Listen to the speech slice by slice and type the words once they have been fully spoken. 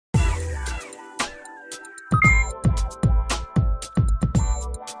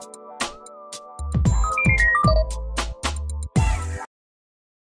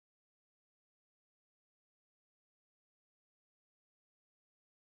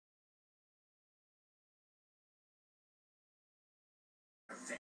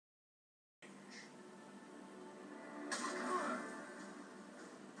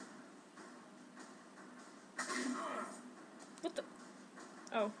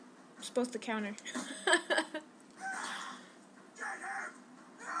supposed to counter.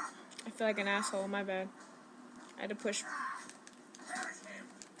 I feel like an asshole, my bad. I had to push.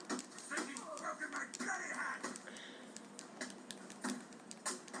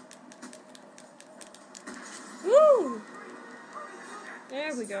 Woo!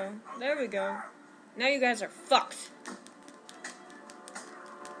 There we go. There we go. Now you guys are fucked.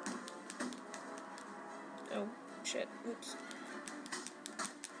 Oh, shit. Oops.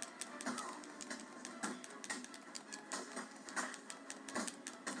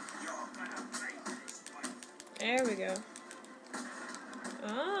 There we go.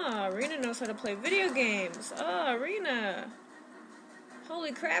 Ah, Rena knows how to play video games. Ah, Rena.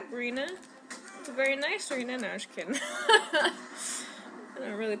 Holy crap, Rena. It's a very nice Rena. No, I'm just kidding. I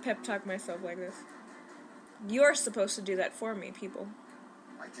don't really pep talk myself like this. You're supposed to do that for me, people.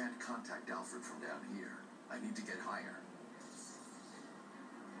 I can't contact Alfred from down here. I need to get higher.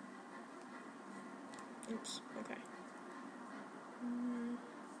 Oops, okay.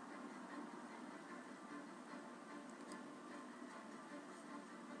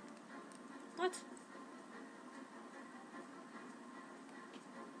 What?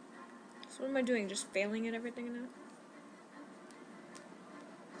 So what am I doing? Just failing at everything now?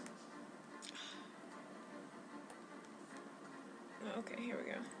 Oh, okay, here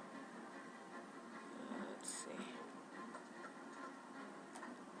we go. Let's see.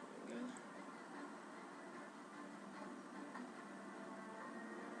 There we go.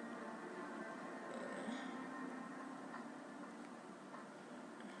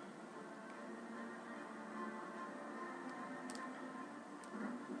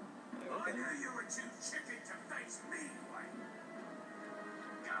 I knew you were too chicken to face me,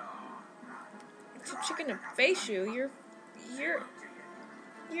 Too chicken to face you.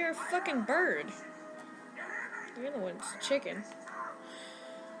 You're a fucking bird. You're the one that's chicken.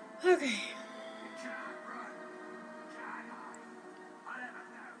 Okay.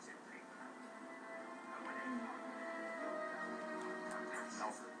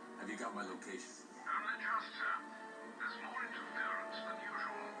 Alfred, have you got my location? Only just, sir. There's more interference than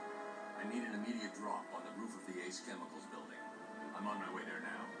usual. I need an immediate drop on the roof of the Ace Chemicals building. I'm on my way there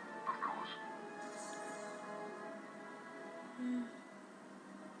now. Of course.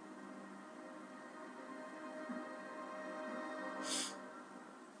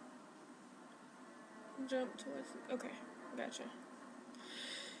 Jump towards. Okay, gotcha.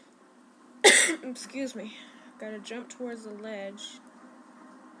 Excuse me. Gotta jump towards the ledge.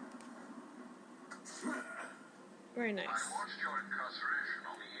 Very nice. I watched your incarceration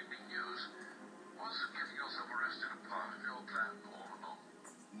on the evening news. Was getting yourself arrested a part of your plan all along?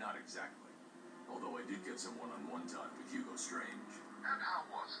 Not exactly. Although I did get some one-on-one time with Hugo Strange. And how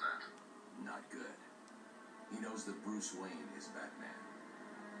was that? Not good. He knows that Bruce Wayne is Batman.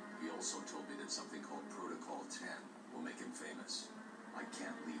 He also told me that something called Protocol 10 will make him famous. I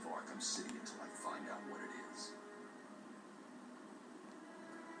can't leave Arkham City until I find out what it is.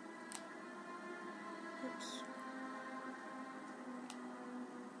 Oops.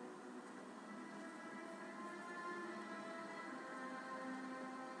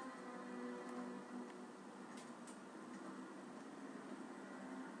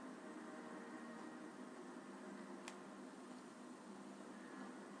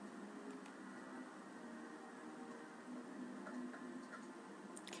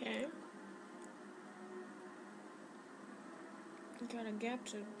 Okay. Got a gap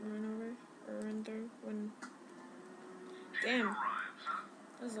to run over, or run through when... Damn.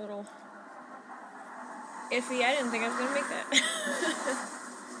 That was a little iffy. I didn't think I was gonna make that.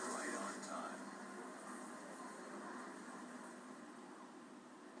 Right on time.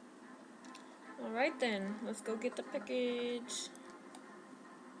 Alright then, let's go get the package.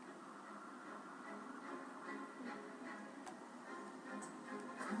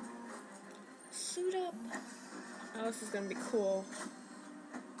 Suit up. Oh, this is gonna be cool.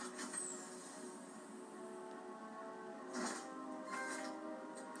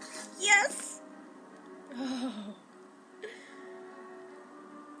 Yes! Oh.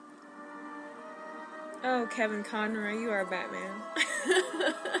 Oh, Kevin Conroy, you are Batman.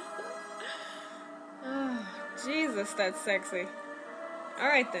 Oh, Jesus, that's sexy.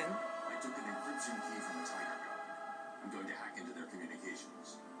 Alright then. I took an encryption key from the Tiger Guard. I'm going to hack into their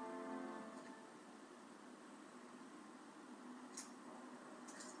communications.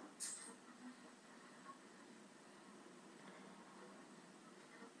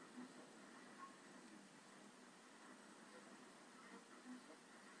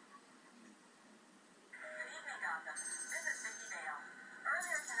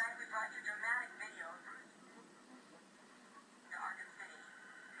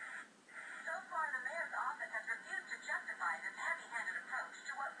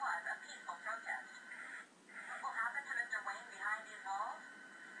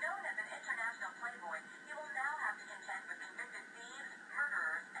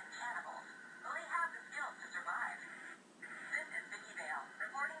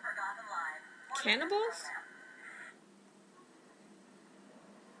 Cannibals?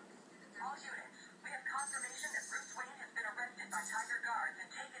 All units, we have confirmation that Bruce Wayne has been arrested by Tiger Guards and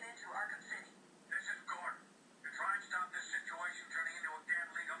taken into Arkham City. This is Gordon. To try and stop this situation turning into a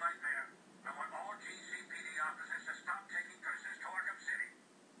damn legal nightmare, I want all GCPD officers to stop taking prisoners to Arkham City.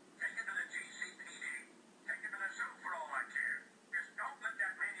 Take them to the GCPD. Take them to the zoo for all I care. Just don't let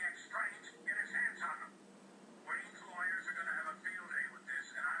that maniac Strange get his hands on them. Wayne's lawyers are going to have a field day with this,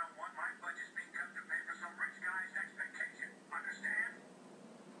 and I don't want my budgets being cut to pay for some rich guy's expectation. Understand?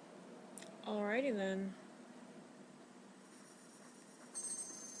 Alrighty then.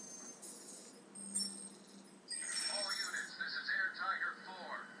 All units, this is Air Tiger 4.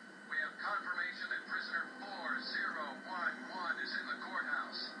 We have confirmation that prisoner 4011 is in the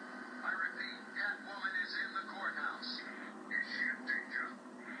courthouse. I repeat, Catwoman is in the courthouse. Is she in danger?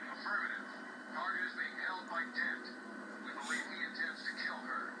 Affirmative. Target is being held by Dent. We believe he intends to kill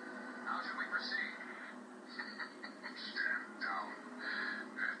her. How should we proceed? Stand down.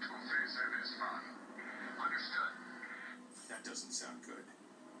 Two-Face and his fun. Understood. That doesn't sound good.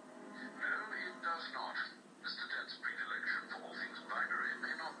 No, it does not. Mr. Dent's predilection for all things binary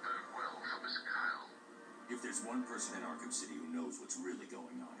may not bode well for Miss Kyle. If there's one person in Arkham City who knows what's really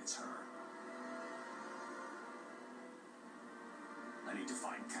going on, it's her. I need to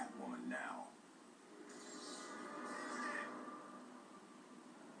find Catwoman now.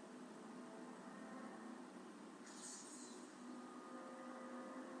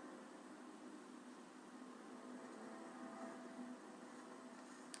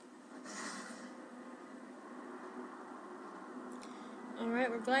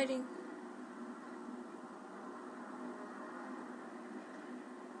 Alright, we're gliding.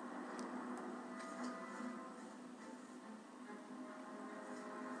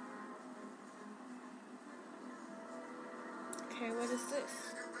 Okay, what is this?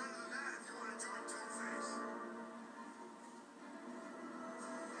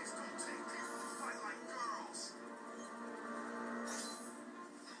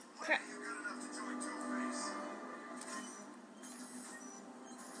 Crap.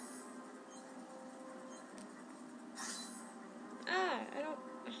 I don't...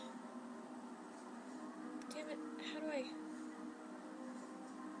 Damn it, how do I...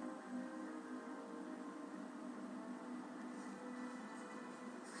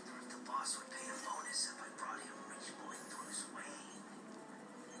 The boss would pay a bonus if I brought him rich boy Bruce Wayne.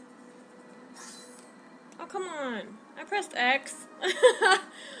 Oh, come on. I pressed X.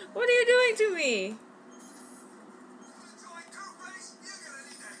 What are you doing to me?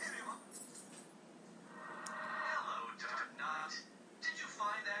 Hello, Dark Knight. Did you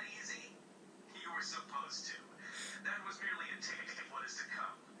find that easy? You were supposed to. That was merely a taste of what is to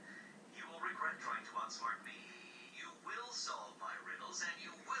come. You will regret trying to outsmart me. You will solve my riddles, and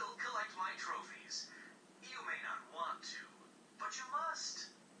you will collect my trophies. You may not want to, but you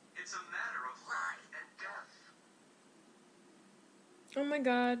must. It's a matter of life and death. Oh my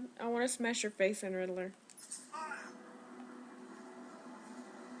god, I want to smash your face in, Riddler.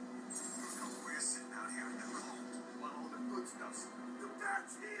 We're sitting out here in the cold while all the good stuff's... The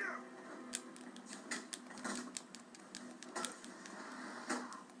bat's here!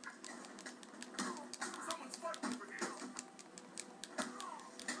 Someone's fighting over here!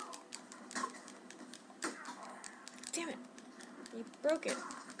 Damn it. You broke it.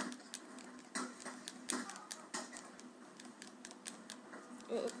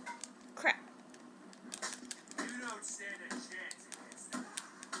 Oh, crap. You don't stand a chance against them.